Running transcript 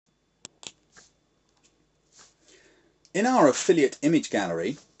In our affiliate image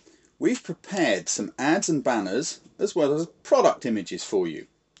gallery, we've prepared some ads and banners as well as product images for you.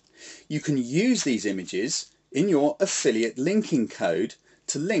 You can use these images in your affiliate linking code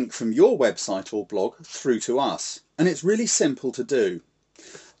to link from your website or blog through to us. And it's really simple to do.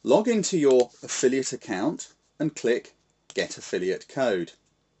 Log into your affiliate account and click Get Affiliate Code.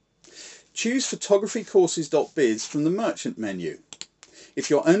 Choose photographycourses.biz from the merchant menu. If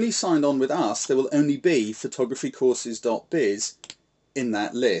you're only signed on with us, there will only be photographycourses.biz in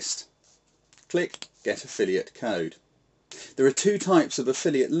that list. Click Get Affiliate Code. There are two types of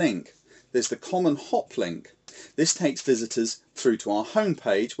affiliate link. There's the common hop link. This takes visitors through to our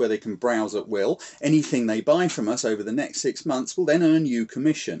homepage where they can browse at will. Anything they buy from us over the next 6 months will then earn you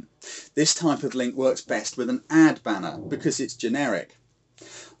commission. This type of link works best with an ad banner because it's generic.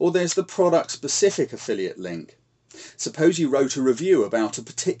 Or there's the product specific affiliate link. Suppose you wrote a review about a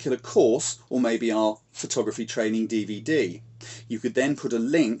particular course or maybe our photography training DVD. You could then put a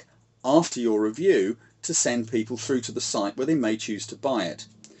link after your review to send people through to the site where they may choose to buy it.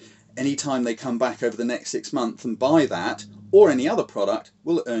 Anytime they come back over the next 6 months and buy that or any other product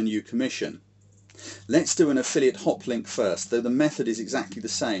will earn you commission. Let's do an affiliate hop link first, though the method is exactly the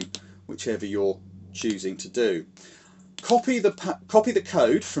same, whichever you're choosing to do. Copy the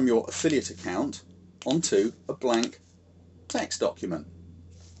code from your affiliate account onto a blank text document.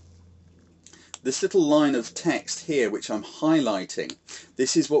 This little line of text here which I'm highlighting,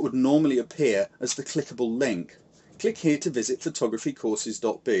 this is what would normally appear as the clickable link. Click here to visit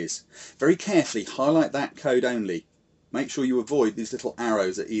photographycourses.biz. Very carefully highlight that code only. Make sure you avoid these little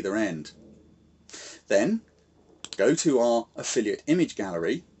arrows at either end. Then go to our affiliate image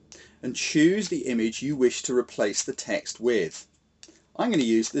gallery and choose the image you wish to replace the text with. I'm going to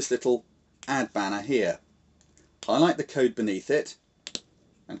use this little ad banner here. Highlight the code beneath it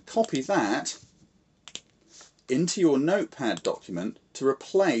and copy that into your notepad document to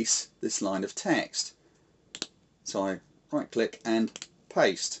replace this line of text. So I right click and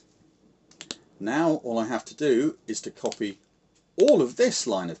paste. Now all I have to do is to copy all of this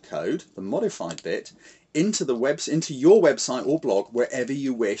line of code, the modified bit, into your website or blog wherever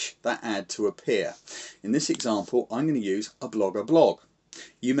you wish that ad to appear. In this example I'm going to use a Blogger blog.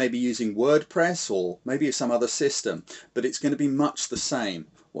 You may be using WordPress or maybe some other system, but it's going to be much the same.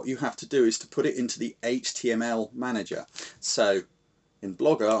 What you have to do is to put it into the HTML manager. So in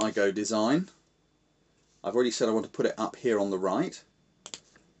Blogger I go Design. I've already said I want to put it up here on the right.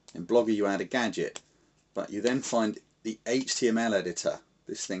 In Blogger you add a gadget, but you then find the HTML editor,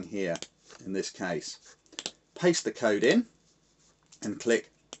 this thing here in this case. Paste the code in and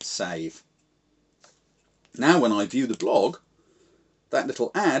click Save. Now when I view the blog, that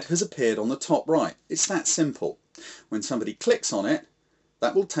little ad has appeared on the top right. It's that simple. When somebody clicks on it,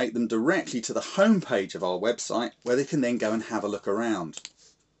 that will take them directly to the home page of our website where they can then go and have a look around.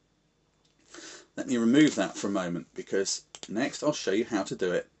 Let me remove that for a moment because next I'll show you how to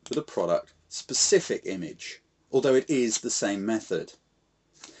do it with a product specific image, although it is the same method.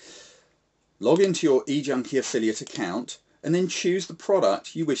 Log into your eJunkie affiliate account and then choose the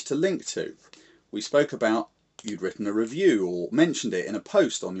product you wish to link to. We spoke about you'd written a review or mentioned it in a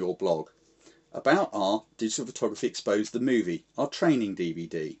post on your blog about our Digital Photography Exposed the movie, our training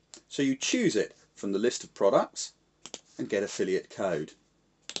DVD. So you choose it from the list of products and get affiliate code.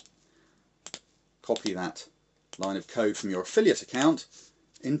 Copy that line of code from your affiliate account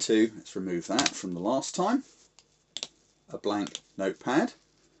into, let's remove that from the last time, a blank notepad,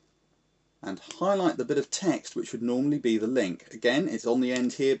 and highlight the bit of text which would normally be the link. Again, it's on the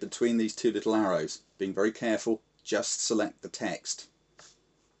end here between these two little arrows. Being very careful, just select the text.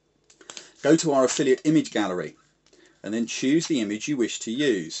 Go to our affiliate image gallery and then choose the image you wish to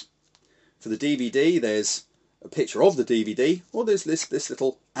use. For the DVD there's a picture of the DVD, or there's this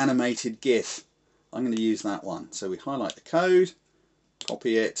little animated GIF. I'm going to use that one. So we highlight the code,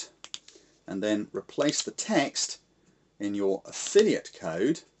 copy it, and then replace the text in your affiliate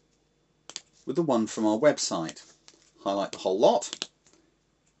code with the one from our website. Highlight the whole lot,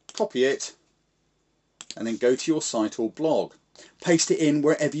 copy it, and then go to your site or blog. Paste it in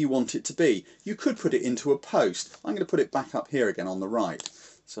wherever you want it to be. You could put it into a post. I'm going to put it back up here again on the right.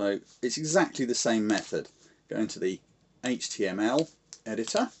 So it's exactly the same method. Go into the HTML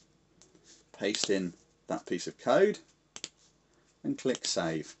editor, paste in that piece of code, and click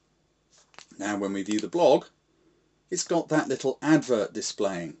Save. Now when we view the blog, it's got that little advert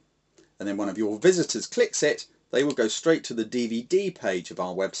displaying. And then one of your visitors clicks it, they will go straight to the DVD page of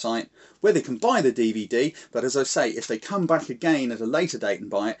our website where they can buy the DVD, but as I say, if they come back again at a later date and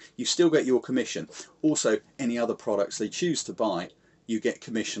buy it, you still get your commission. Also, any other products they choose to buy, you get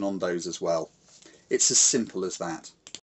commission on those as well. It's as simple as that.